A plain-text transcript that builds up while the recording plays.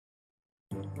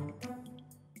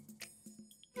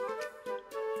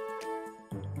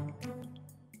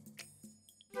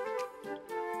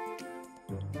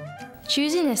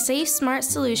Choosing a safe, smart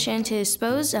solution to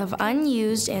dispose of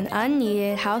unused and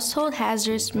unneeded household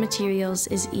hazardous materials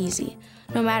is easy,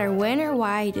 no matter when or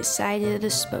why you decide to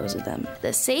dispose of them.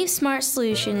 The safe, smart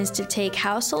solution is to take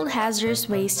household hazardous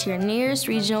waste to your nearest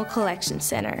regional collection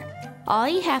center. All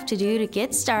you have to do to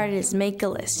get started is make a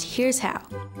list. Here's how.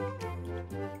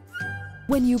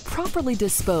 When you properly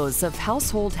dispose of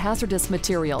household hazardous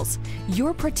materials,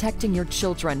 you're protecting your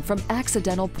children from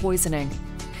accidental poisoning.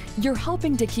 You're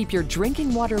helping to keep your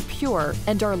drinking water pure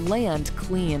and our land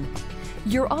clean.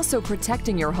 You're also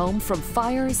protecting your home from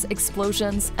fires,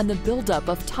 explosions, and the buildup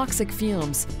of toxic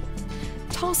fumes.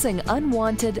 Tossing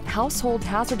unwanted household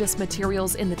hazardous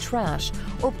materials in the trash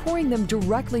or pouring them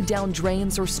directly down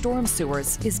drains or storm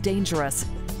sewers is dangerous.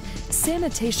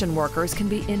 Sanitation workers can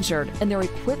be injured and their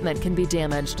equipment can be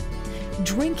damaged.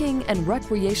 Drinking and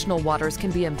recreational waters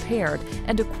can be impaired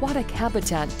and aquatic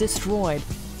habitat destroyed.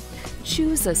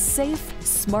 Choose a safe,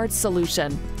 smart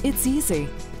solution. It's easy.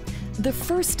 The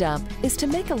first step is to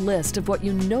make a list of what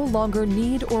you no longer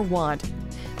need or want.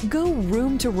 Go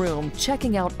room to room,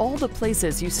 checking out all the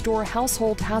places you store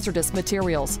household hazardous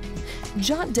materials.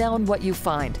 Jot down what you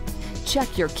find.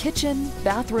 Check your kitchen,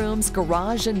 bathrooms,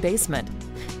 garage, and basement.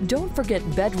 Don't forget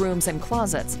bedrooms and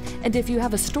closets, and if you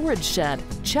have a storage shed,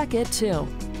 check it too.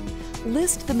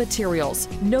 List the materials,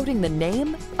 noting the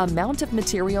name, amount of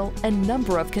material, and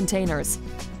number of containers.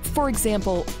 For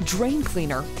example, drain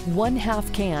cleaner,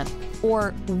 1/2 can,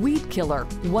 or weed killer,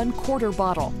 1/4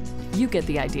 bottle. You get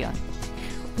the idea.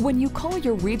 When you call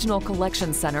your regional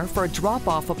collection center for a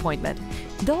drop-off appointment,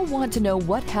 they'll want to know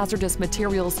what hazardous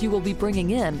materials you will be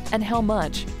bringing in and how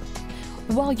much.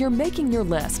 While you're making your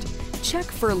list, check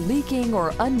for leaking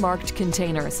or unmarked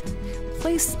containers.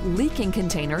 Place leaking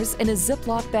containers in a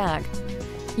Ziploc bag.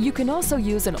 You can also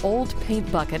use an old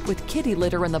paint bucket with kitty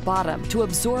litter in the bottom to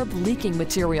absorb leaking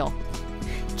material.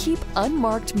 Keep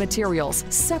unmarked materials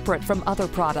separate from other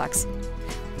products.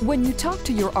 When you talk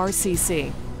to your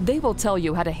RCC, they will tell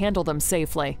you how to handle them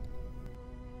safely.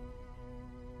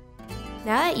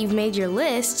 Now that you've made your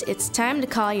list, it's time to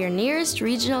call your nearest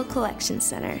regional collection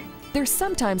center. They're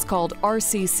sometimes called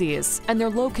RCCs, and they're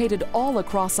located all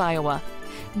across Iowa.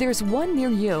 There's one near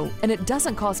you, and it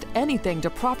doesn't cost anything to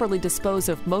properly dispose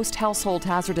of most household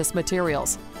hazardous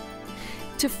materials.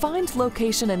 To find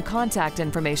location and contact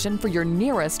information for your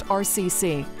nearest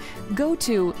RCC, go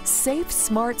to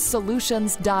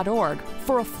safesmartsolutions.org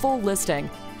for a full listing.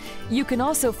 You can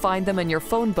also find them in your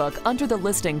phone book under the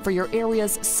listing for your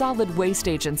area's solid waste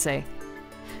agency.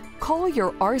 Call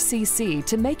your RCC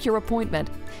to make your appointment.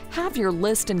 Have your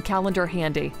list and calendar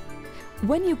handy.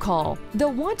 When you call,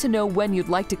 they'll want to know when you'd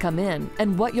like to come in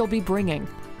and what you'll be bringing.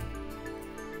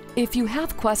 If you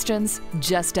have questions,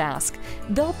 just ask.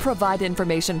 They'll provide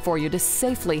information for you to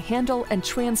safely handle and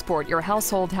transport your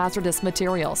household hazardous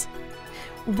materials.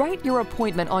 Write your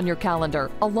appointment on your calendar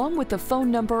along with the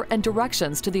phone number and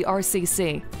directions to the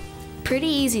RCC. Pretty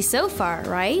easy so far,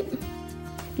 right?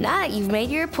 Now that you've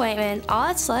made your appointment, all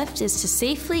that's left is to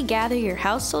safely gather your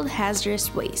household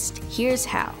hazardous waste. Here's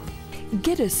how.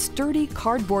 Get a sturdy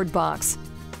cardboard box.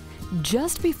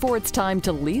 Just before it's time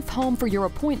to leave home for your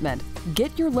appointment,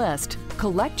 get your list,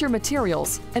 collect your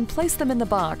materials, and place them in the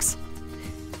box.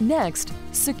 Next,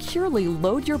 securely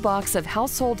load your box of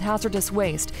household hazardous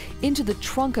waste into the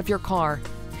trunk of your car.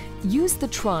 Use the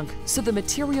trunk so the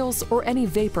materials or any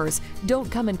vapors don't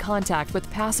come in contact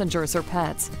with passengers or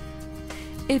pets.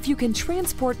 If you can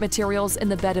transport materials in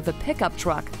the bed of a pickup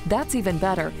truck, that's even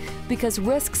better, because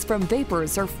risks from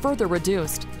vapors are further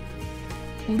reduced.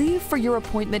 Leave for your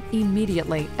appointment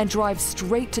immediately and drive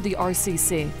straight to the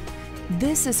RCC.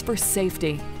 This is for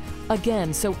safety.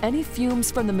 Again, so any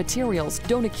fumes from the materials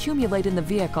don't accumulate in the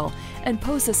vehicle and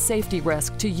pose a safety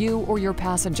risk to you or your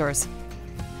passengers.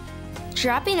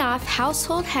 Dropping off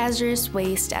household hazardous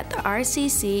waste at the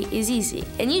RCC is easy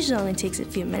and usually only takes a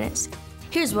few minutes.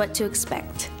 Here's what to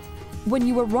expect. When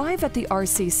you arrive at the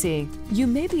RCC, you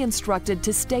may be instructed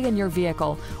to stay in your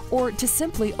vehicle or to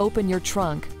simply open your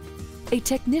trunk. A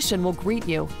technician will greet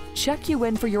you, check you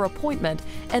in for your appointment,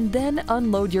 and then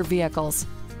unload your vehicles.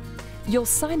 You'll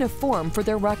sign a form for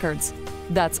their records.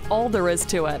 That's all there is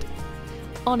to it.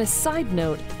 On a side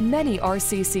note, many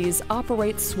RCCs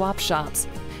operate swap shops.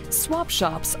 Swap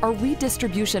shops are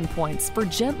redistribution points for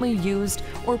gently used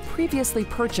or previously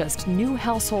purchased new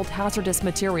household hazardous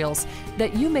materials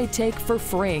that you may take for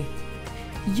free.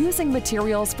 Using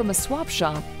materials from a swap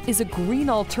shop is a green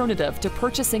alternative to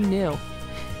purchasing new.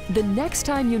 The next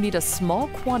time you need a small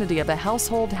quantity of a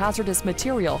household hazardous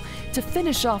material to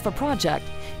finish off a project,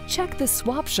 check the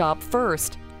swap shop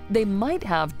first. They might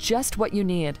have just what you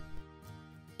need.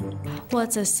 Well,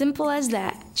 it's as simple as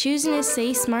that. Choosing a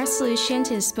safe, smart solution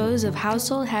to dispose of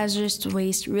household hazardous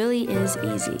waste really is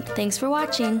easy. Thanks for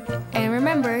watching. And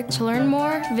remember, to learn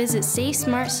more, visit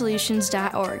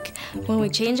safesmartsolutions.org. When we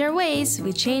change our ways,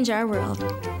 we change our world.